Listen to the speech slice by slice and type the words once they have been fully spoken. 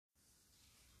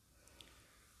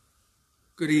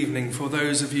Good evening. For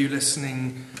those of you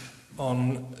listening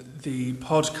on the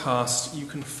podcast, you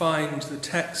can find the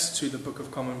text to the Book of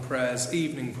Common Prayer's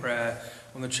evening prayer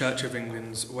on the Church of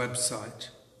England's website.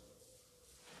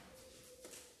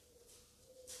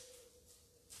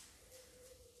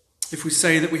 If we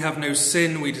say that we have no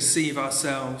sin, we deceive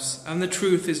ourselves, and the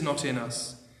truth is not in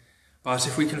us. But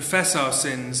if we confess our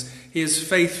sins, he is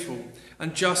faithful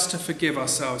and just to forgive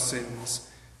us our sins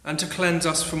and to cleanse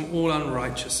us from all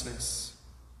unrighteousness.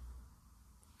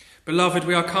 Beloved,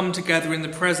 we are come together in the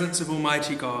presence of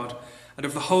Almighty God and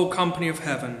of the whole company of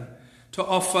heaven to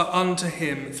offer unto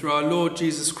him, through our Lord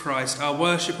Jesus Christ, our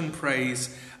worship and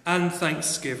praise and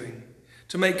thanksgiving,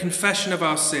 to make confession of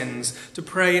our sins, to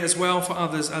pray as well for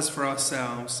others as for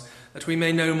ourselves, that we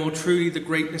may know more truly the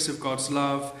greatness of God's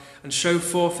love and show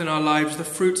forth in our lives the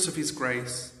fruits of his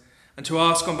grace, and to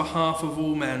ask on behalf of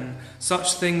all men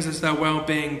such things as their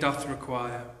well-being doth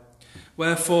require.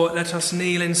 Wherefore let us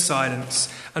kneel in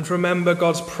silence and remember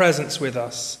God's presence with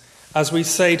us as we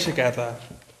say together,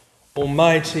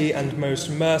 Almighty and most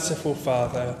merciful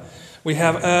Father, we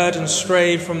have erred and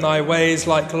strayed from thy ways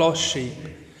like lost sheep.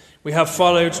 We have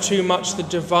followed too much the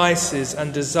devices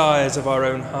and desires of our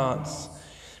own hearts.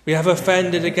 We have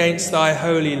offended against thy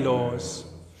holy laws.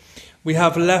 We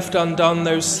have left undone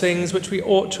those things which we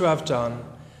ought to have done,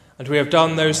 and we have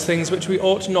done those things which we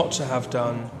ought not to have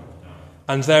done.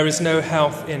 And there is no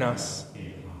health in us.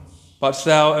 But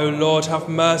thou, O Lord, have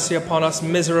mercy upon us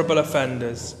miserable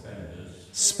offenders.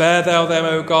 Spare thou them,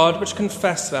 O God, which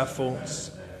confess their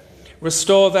faults.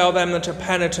 Restore thou them that are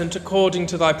penitent according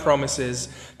to thy promises,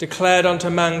 declared unto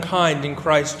mankind in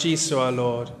Christ Jesus our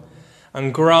Lord.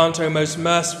 And grant, O most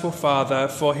merciful Father,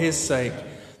 for his sake,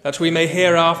 that we may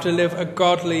hereafter live a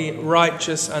godly,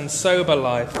 righteous, and sober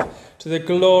life, to the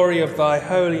glory of thy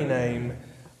holy name.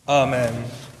 Amen.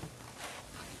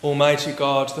 Almighty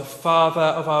God, the Father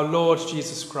of our Lord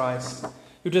Jesus Christ,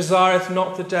 who desireth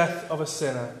not the death of a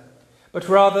sinner, but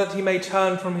rather that he may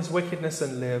turn from his wickedness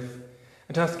and live,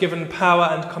 and hath given power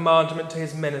and commandment to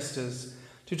his ministers,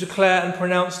 to declare and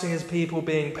pronounce to his people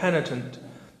being penitent,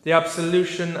 the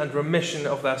absolution and remission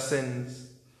of their sins.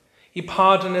 He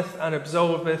pardoneth and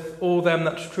absolveth all them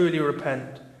that truly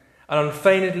repent, and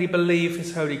unfeignedly believe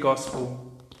his holy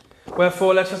gospel.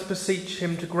 Wherefore let us beseech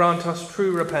him to grant us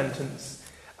true repentance,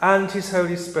 and his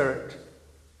Holy Spirit,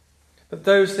 that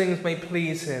those things may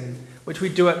please him which we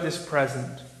do at this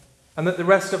present, and that the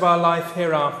rest of our life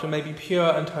hereafter may be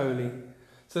pure and holy,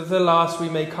 so that at the last we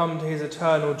may come to his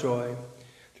eternal joy.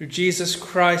 Through Jesus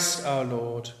Christ our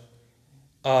Lord.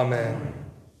 Amen.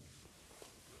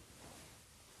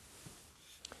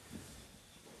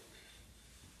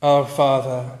 Our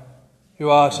Father, who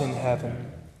art in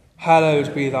heaven,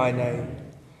 hallowed be thy name.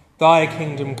 Thy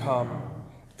kingdom come.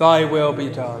 Thy will be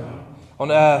done, on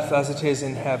earth as it is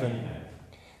in heaven.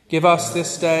 Give us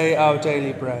this day our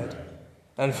daily bread,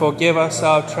 and forgive us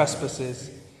our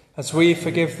trespasses, as we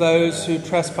forgive those who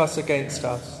trespass against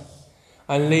us.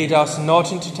 And lead us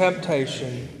not into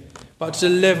temptation, but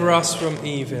deliver us from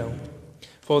evil.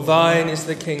 For thine is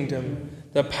the kingdom,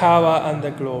 the power and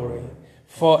the glory,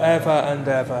 for ever and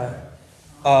ever.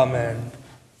 Amen.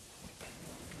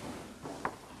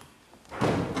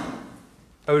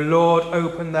 O Lord,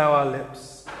 open thou our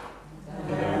lips. And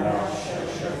thou shalt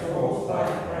show forth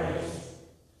thy praise.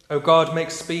 O God,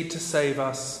 make speed to save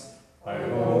us. O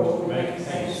Lord, make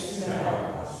haste to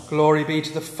help us. Glory be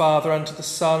to the Father, and to the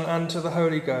Son, and to the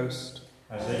Holy Ghost.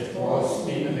 As it was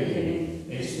in the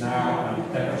beginning, is now,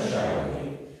 and ever shall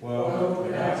be, world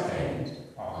without end.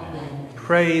 Amen.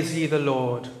 Praise ye the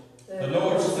Lord. The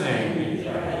Lord's name be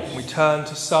praised. We turn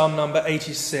to Psalm number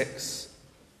 86.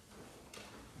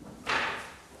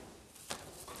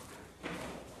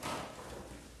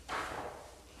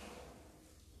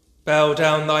 Bow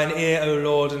down thine ear, O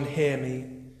Lord, and hear me,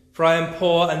 for I am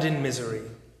poor and in misery.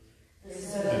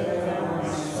 Preserve thou my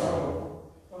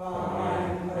soul, for I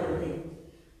am holy.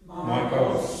 My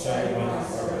God, save my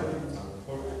servant,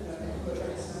 for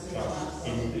trust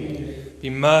in thee.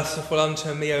 Be merciful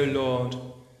unto me, O Lord,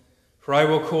 for I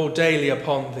will call daily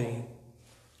upon thee.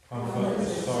 Comfort the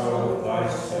soul of thy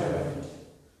servant,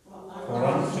 for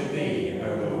unto thee,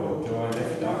 O Lord, do I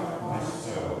lift up my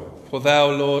soul. For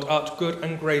thou, Lord, art good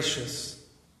and gracious,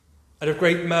 and of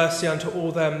great mercy unto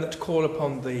all them that call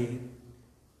upon thee.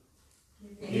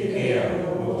 Give ear,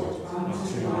 O Lord,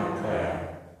 unto my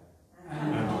prayer,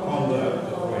 and ponder the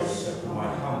voice of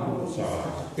my humble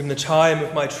sight. In the time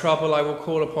of my trouble I will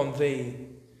call upon thee,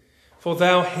 for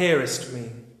thou hearest me.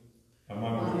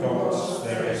 Among gods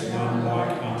there is none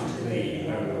like unto thee,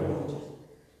 O Lord.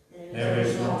 There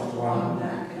is not one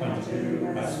that can do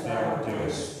as thou thou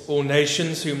doest. All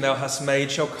nations whom thou hast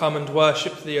made shall come and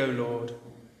worship thee, O Lord,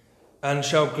 and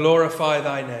shall glorify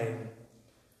thy name.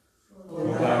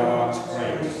 For thou art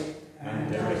great,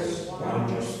 and doest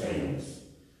wondrous things.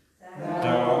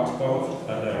 Thou art God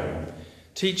alone.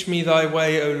 Teach me thy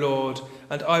way, O Lord,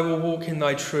 and I will walk in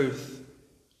thy truth.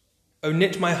 O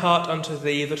knit my heart unto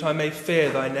thee, that I may fear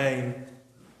thy name.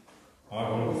 I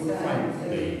will thank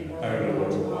thee, O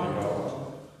Lord my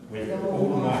God, with all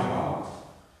my heart,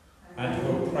 and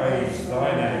will praise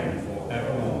thy name for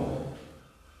evermore.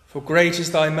 For great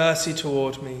is thy mercy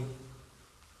toward me,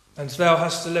 and thou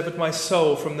hast delivered my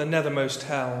soul from the nethermost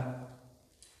hell.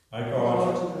 O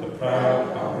God, the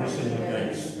proud are risen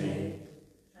against me,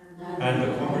 and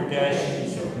the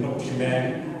congregations of naughty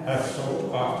men have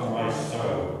sought after my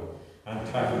soul, and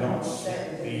have not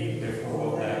set thee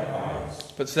before their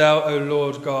eyes. But thou, O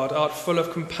Lord God, art full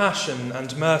of compassion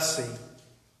and mercy,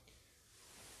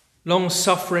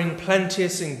 long-suffering,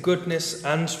 plenteous in goodness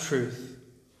and truth.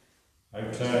 O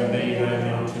turn thee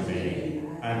then unto me,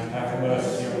 and have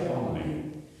mercy upon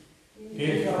me.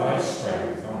 Give thy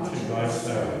strength unto thy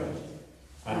servant,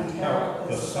 and help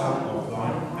the son of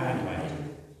thine handmaid.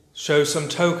 Show some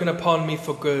token upon me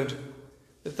for good,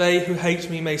 that they who hate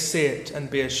me may see it and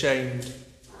be ashamed.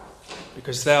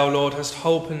 Because thou, Lord, hast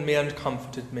holpen me and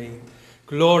comforted me.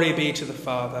 Glory be to the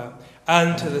Father,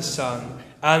 and to the Son,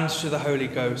 and to the Holy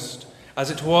Ghost, as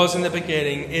it was in the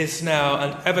beginning, is now,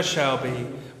 and ever shall be,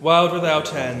 world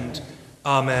without end.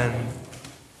 Amen.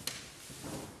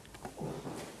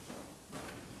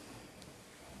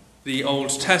 The Old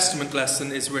Testament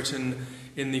lesson is written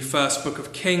in the first book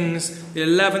of Kings, the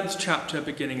 11th chapter,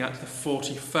 beginning at the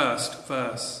 41st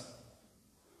verse.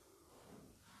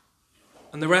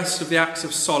 And the rest of the acts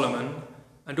of Solomon,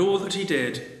 and all that he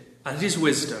did, and his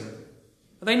wisdom,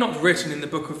 are they not written in the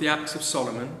book of the Acts of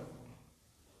Solomon?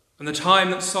 And the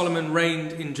time that Solomon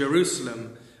reigned in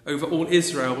Jerusalem over all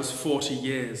Israel was 40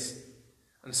 years.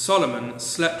 And Solomon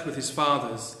slept with his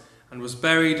fathers, and was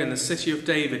buried in the city of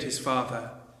David his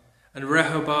father. And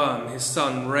Rehoboam his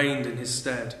son reigned in his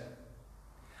stead.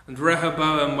 And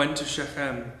Rehoboam went to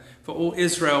Shechem, for all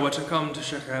Israel were to come to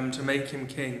Shechem to make him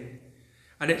king.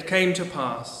 And it came to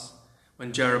pass,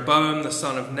 when Jeroboam the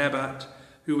son of Nebat,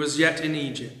 who was yet in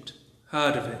Egypt,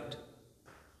 heard of it,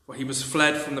 for he was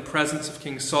fled from the presence of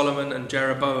King Solomon, and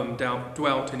Jeroboam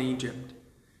dwelt in Egypt,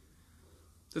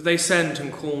 that they sent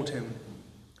and called him.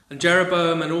 And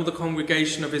Jeroboam and all the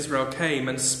congregation of Israel came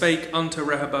and spake unto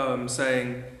Rehoboam,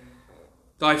 saying,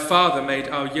 Thy father made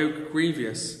our yoke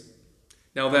grievous.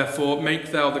 Now therefore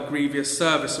make thou the grievous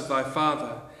service of thy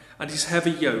father, and his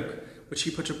heavy yoke, which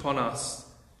he put upon us,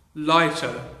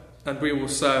 lighter, and we will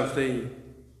serve thee.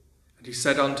 And he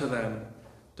said unto them,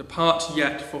 Depart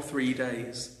yet for 3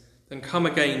 days, then come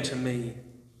again to me.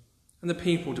 And the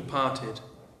people departed.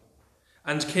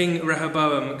 And King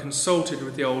Rehoboam consulted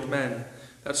with the old men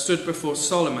that stood before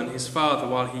Solomon his father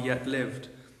while he yet lived,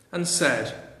 and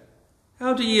said,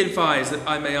 How do ye advise that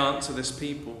I may answer this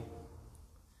people?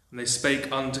 And they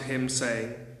spake unto him,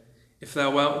 saying, If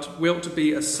thou wilt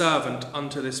be a servant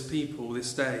unto this people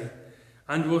this day,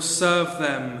 and will serve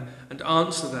them and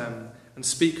answer them, and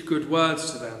speak good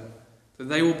words to them, that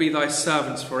they will be thy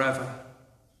servants forever.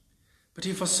 But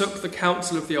he forsook the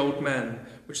counsel of the old men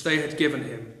which they had given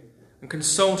him, and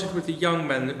consulted with the young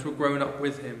men that were grown up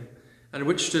with him, and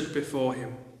which stood before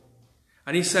him.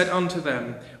 And he said unto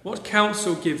them, What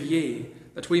counsel give ye,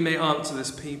 that we may answer this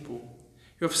people?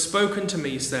 You have spoken to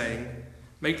me, saying,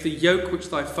 Make the yoke which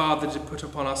thy father did put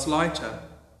upon us lighter.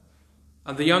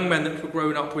 And the young men that were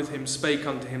grown up with him spake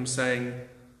unto him, saying,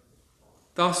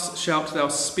 Thus shalt thou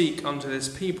speak unto this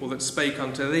people that spake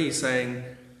unto thee, saying,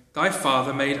 Thy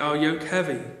father made our yoke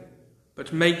heavy,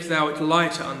 but make thou it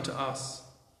lighter unto us.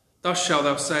 Thus shalt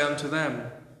thou say unto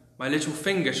them, My little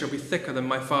finger shall be thicker than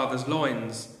my father's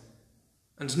loins.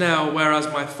 And now,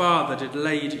 whereas my father did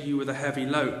lade you with a heavy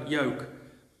yoke,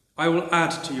 I will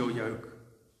add to your yoke.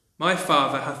 My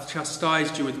father hath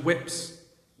chastised you with whips,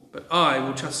 but I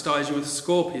will chastise you with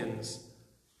scorpions.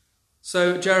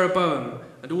 So Jeroboam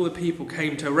and all the people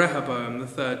came to Rehoboam the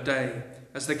 3rd day,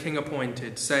 as the king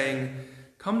appointed, saying,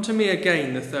 Come to me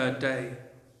again the 3rd day.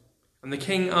 And the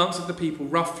king answered the people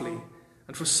roughly,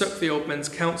 and forsook the old men's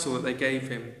counsel that they gave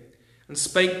him, and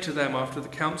spake to them after the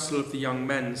counsel of the young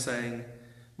men, saying,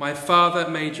 My father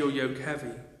made your yoke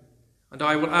heavy, and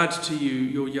I will add to you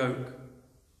your yoke.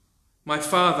 My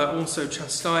father also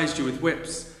chastised you with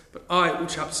whips, but I will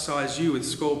chastise you with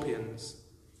scorpions.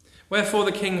 Wherefore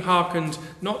the king hearkened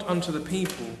not unto the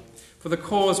people, for the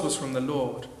cause was from the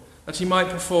Lord, that he might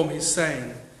perform his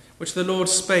saying, which the Lord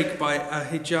spake by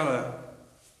Ahijah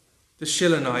the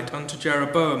Shilonite, unto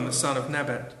Jeroboam the son of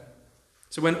Nebat.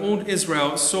 So when all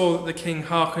Israel saw that the king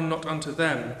hearkened not unto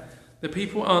them, the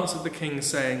people answered the king,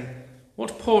 saying,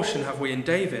 What portion have we in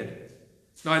David?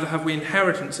 Neither have we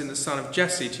inheritance in the son of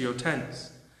Jesse to your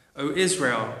tents. O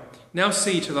Israel, now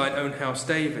see to thine own house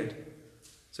David.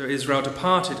 So Israel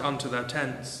departed unto their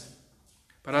tents.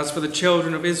 But as for the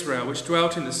children of Israel, which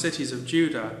dwelt in the cities of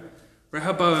Judah,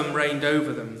 Rehoboam reigned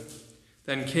over them.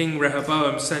 Then King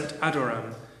Rehoboam sent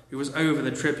Adoram, who was over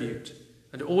the tribute,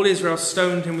 and all Israel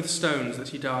stoned him with stones that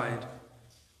he died.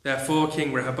 Therefore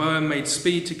King Rehoboam made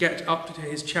speed to get up to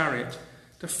his chariot,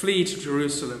 to flee to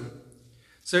Jerusalem.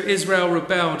 So Israel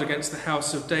rebelled against the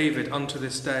house of David unto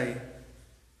this day.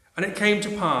 And it came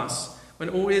to pass, when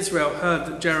all Israel heard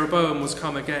that Jeroboam was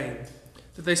come again,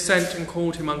 that they sent and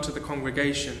called him unto the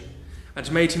congregation, and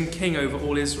made him king over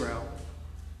all Israel.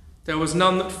 There was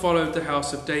none that followed the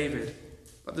house of David,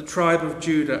 but the tribe of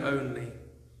Judah only.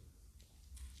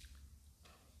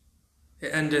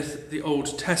 It endeth the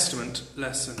Old Testament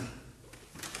lesson.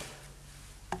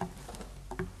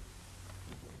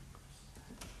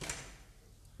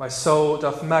 My soul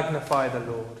doth magnify the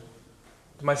Lord,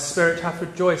 and my spirit hath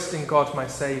rejoiced in God my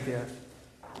Saviour.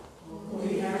 For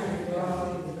he hath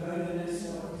regarded the lowliness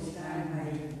of his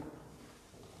handmaiden.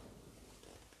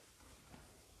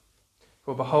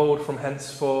 For behold, from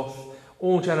henceforth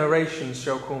all generations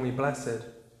shall call me blessed.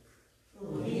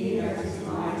 For he that is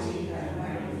mighty hath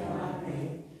magnified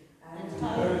me, and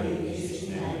holy is his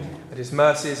name. And his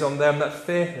mercy is on them that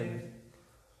fear him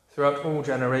throughout all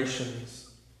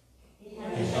generations. He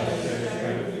hath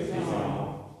stretched his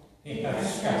arm. He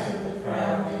hath scattered the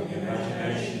proud in the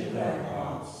imagination of their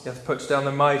hearts. He hath put down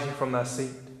the mighty from their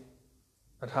seat,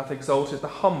 and hath exalted the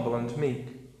humble and meek.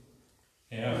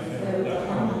 He hath filled the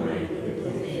hungry with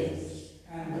good things,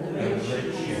 and the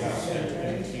rich he hath sent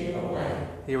empty away.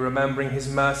 He, remembering his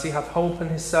mercy, hath holpen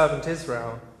his servant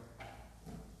Israel,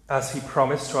 as he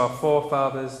promised to our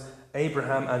forefathers,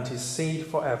 Abraham and his seed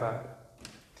forever.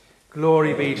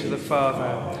 Glory be to the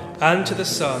Father, and to the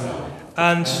Son,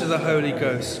 and to the Holy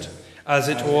Ghost, as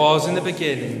it was in the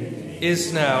beginning,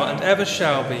 is now, and ever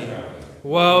shall be,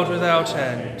 world without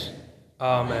end.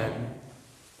 Amen.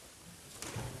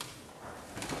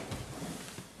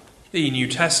 The New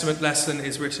Testament lesson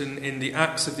is written in the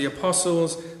Acts of the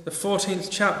Apostles, the 14th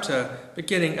chapter,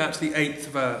 beginning at the 8th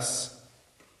verse.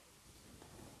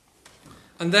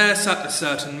 And there sat a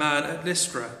certain man at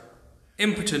Lystra,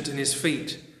 impotent in his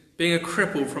feet, being a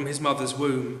cripple from his mother's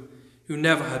womb, who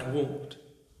never had walked.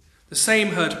 The same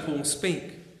heard Paul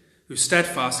speak, who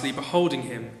steadfastly beholding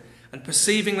him, and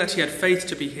perceiving that he had faith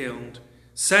to be healed,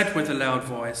 said with a loud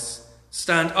voice,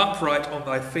 Stand upright on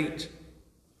thy feet.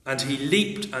 And he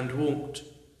leaped and walked.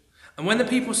 And when the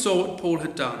people saw what Paul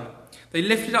had done, they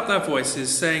lifted up their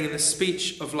voices, saying in the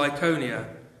speech of Lycaonia,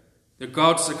 The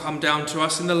gods are come down to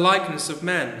us in the likeness of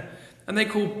men. And they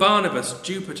called Barnabas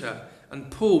Jupiter, and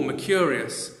Paul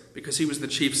Mercurius, because he was the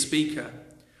chief speaker.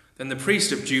 Then the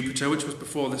priest of Jupiter, which was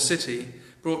before the city,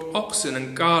 brought oxen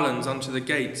and garlands unto the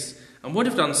gates, and would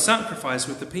have done sacrifice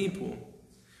with the people.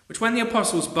 Which when the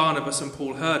apostles Barnabas and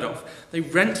Paul heard of, they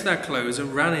rent their clothes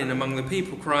and ran in among the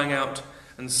people, crying out,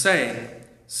 and saying,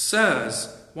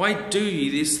 Sirs, why do ye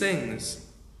these things?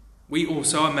 We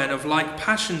also are men of like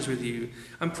passions with you,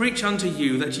 and preach unto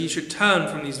you that ye should turn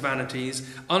from these vanities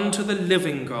unto the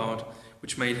living God,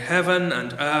 which made heaven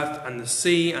and earth and the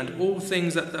sea and all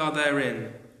things that are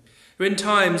therein, who in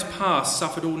times past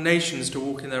suffered all nations to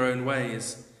walk in their own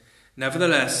ways.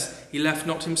 Nevertheless, he left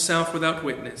not himself without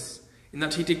witness, in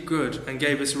that he did good and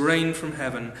gave us rain from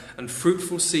heaven and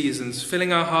fruitful seasons,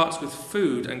 filling our hearts with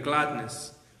food and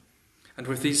gladness. And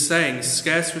with these sayings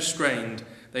scarce restrained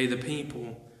they the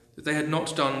people, that they had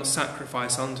not done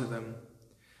sacrifice unto them.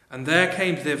 And there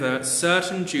came thither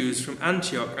certain Jews from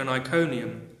Antioch and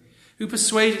Iconium, who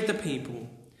persuaded the people,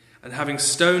 and having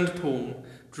stoned Paul,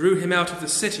 drew him out of the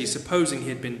city, supposing he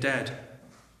had been dead.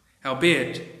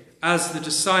 Howbeit, as the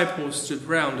disciples stood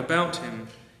round about him,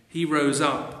 he rose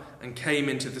up and came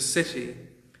into the city,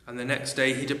 and the next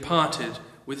day he departed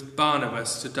with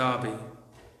Barnabas to Derbe.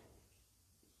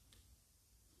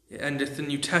 It endeth the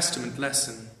New Testament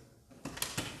lesson.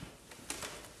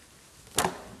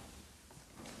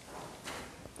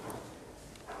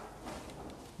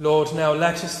 Lord, now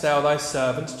lettest thou thy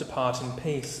servants depart in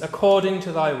peace, according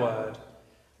to thy word.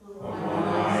 For mine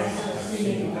eyes have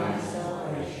seen thy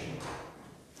salvation,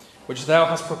 which thou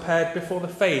hast prepared before the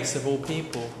face of all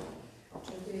people.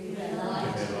 to be the light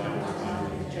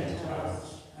unto the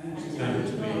Gentiles, and to be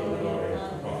the glory of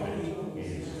the prophet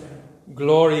Israel.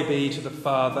 Glory be to the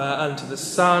Father, and to the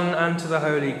Son, and to the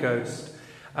Holy Ghost,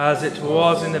 as it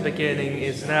was in the beginning,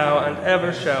 is now, and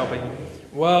ever shall be,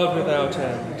 world without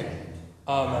end.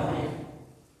 Amen.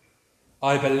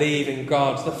 I believe in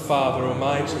God the Father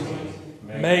Almighty,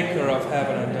 maker of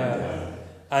heaven and earth,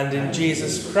 and in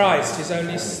Jesus Christ, his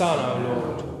only Son, our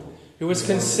Lord, who was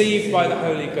conceived by the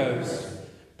Holy Ghost,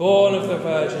 born of the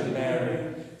Virgin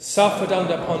Mary, suffered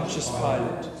under Pontius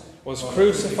Pilate, was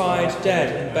crucified,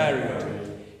 dead, and buried.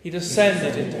 He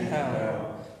descended into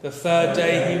hell. The third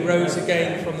day he rose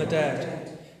again from the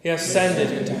dead. He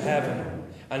ascended into heaven,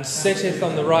 and sitteth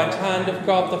on the right hand of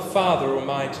God the Father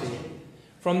Almighty.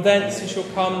 From thence he shall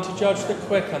come to judge the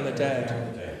quick and the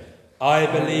dead. I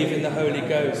believe in the Holy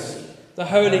Ghost, the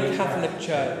Holy Catholic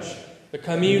Church, the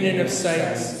communion of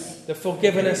saints, the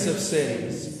forgiveness of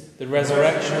sins, the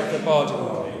resurrection of the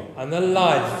body, and the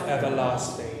life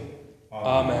everlasting.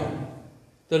 Amen.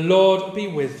 The Lord be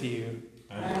with you.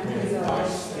 And with thy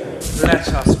spirit. Let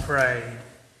us pray.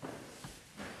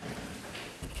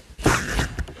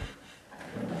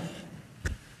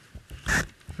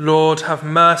 Lord, have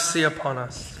mercy upon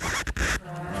us.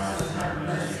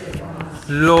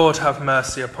 Lord, have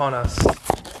mercy upon us.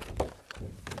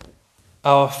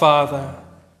 Our Father,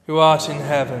 who art in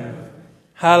heaven,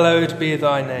 hallowed be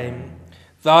thy name.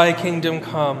 Thy kingdom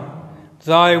come,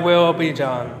 thy will be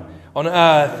done, on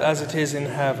earth as it is in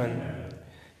heaven.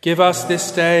 Give us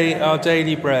this day our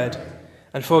daily bread,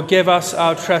 and forgive us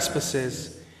our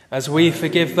trespasses, as we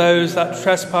forgive those that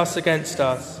trespass against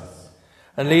us.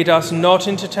 And lead us not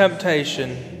into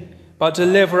temptation, but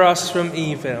deliver us from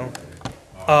evil.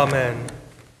 Amen.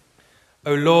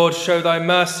 O Lord, show thy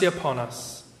mercy upon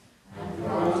us. And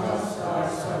grant us thy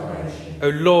salvation. O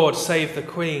Lord, save the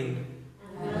Queen.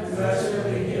 And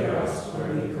mercifully hear us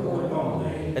when we call upon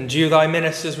thee. Endue thy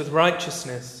ministers with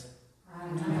righteousness.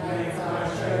 And make thy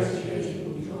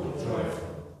chosen people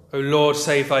joyful. O Lord,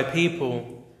 save thy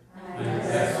people. And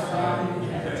bless thine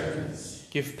inheritance.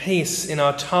 Give peace in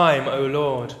our time, O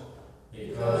Lord.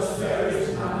 Because there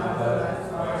is none other that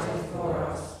fighteth for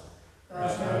us,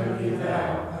 but only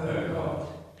thou, O God.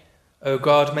 O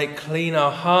God, make clean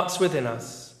our hearts within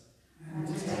us. And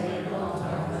take not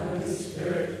thy Holy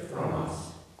Spirit from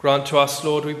us. Grant to us,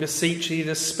 Lord, we beseech thee,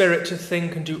 the Spirit to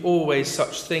think and do always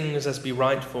such things as be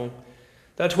rightful,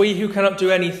 that we who cannot do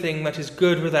anything that is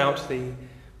good without thee,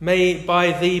 may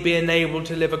by thee be enabled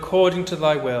to live according to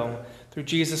thy will, through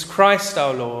Jesus Christ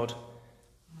our Lord.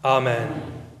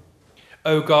 Amen.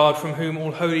 O God, from whom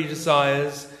all holy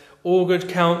desires, all good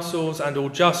counsels, and all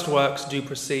just works do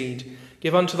proceed,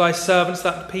 give unto thy servants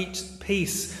that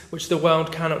peace which the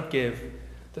world cannot give,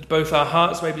 that both our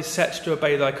hearts may be set to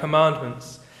obey thy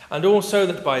commandments, and also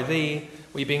that by thee,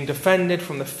 we being defended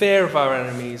from the fear of our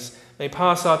enemies, may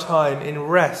pass our time in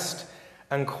rest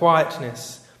and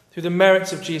quietness, through the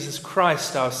merits of Jesus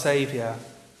Christ our Saviour.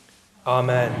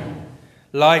 Amen.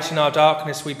 Light in our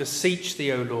darkness, we beseech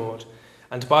thee, O Lord,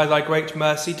 and by thy great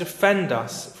mercy defend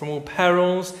us from all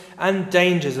perils and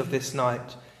dangers of this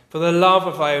night, for the love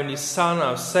of thy only Son,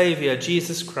 our Saviour,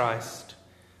 Jesus Christ.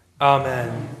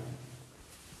 Amen.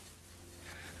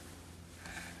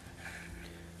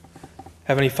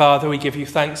 Heavenly Father, we give you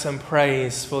thanks and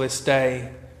praise for this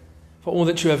day, for all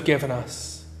that you have given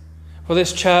us, for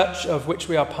this church of which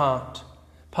we are part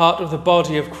of the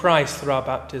body of Christ through our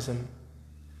baptism.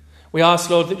 We ask,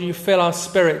 Lord, that you fill our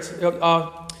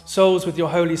souls with your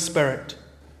Holy Spirit,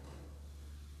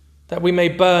 that we may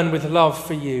burn with love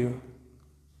for you,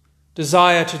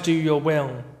 desire to do your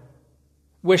will,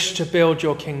 wish to build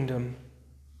your kingdom.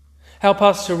 Help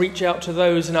us to reach out to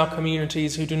those in our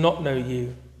communities who do not know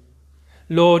you.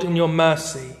 Lord, in your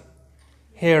mercy,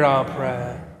 hear our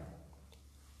prayer.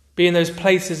 Be in those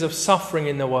places of suffering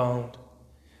in the world,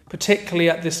 particularly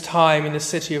at this time in the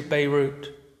city of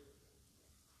Beirut,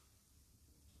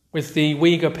 with the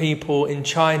Uyghur people in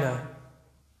China,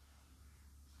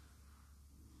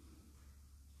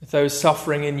 with those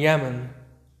suffering in Yemen.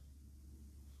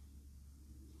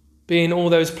 Be in all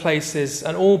those places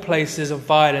and all places of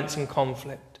violence and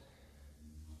conflict.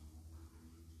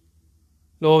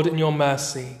 Lord, in your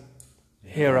mercy,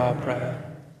 hear our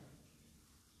prayer.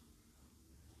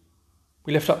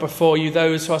 We lift up before you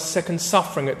those who are sick and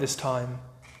suffering at this time,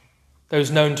 those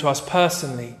known to us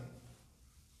personally,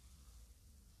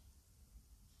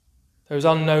 those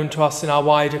unknown to us in our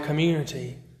wider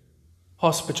community,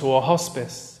 hospital or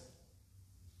hospice.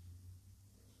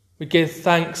 We give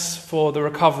thanks for the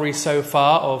recovery so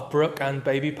far of Brooke and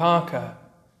baby Parker.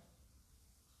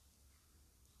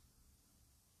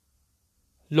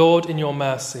 Lord, in your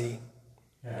mercy,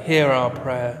 hear our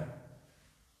prayer.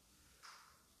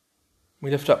 We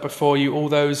lift up before you all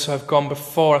those who have gone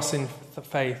before us in the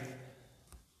faith,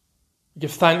 We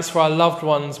give thanks for our loved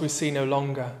ones we see no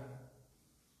longer.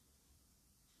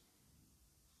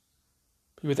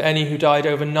 Be with any who died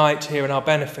overnight here in our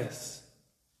benefice.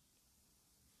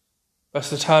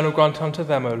 Rest eternal grant unto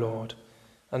them, O Lord,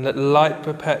 and let light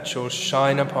perpetual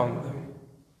shine upon them.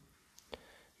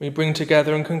 We bring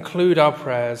together and conclude our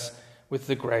prayers with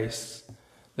the grace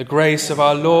of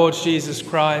our Lord Jesus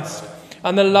Christ,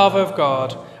 and the love of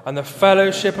God, and the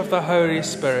fellowship of the Holy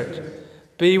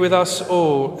Spirit be with us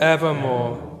all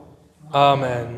evermore. Amen.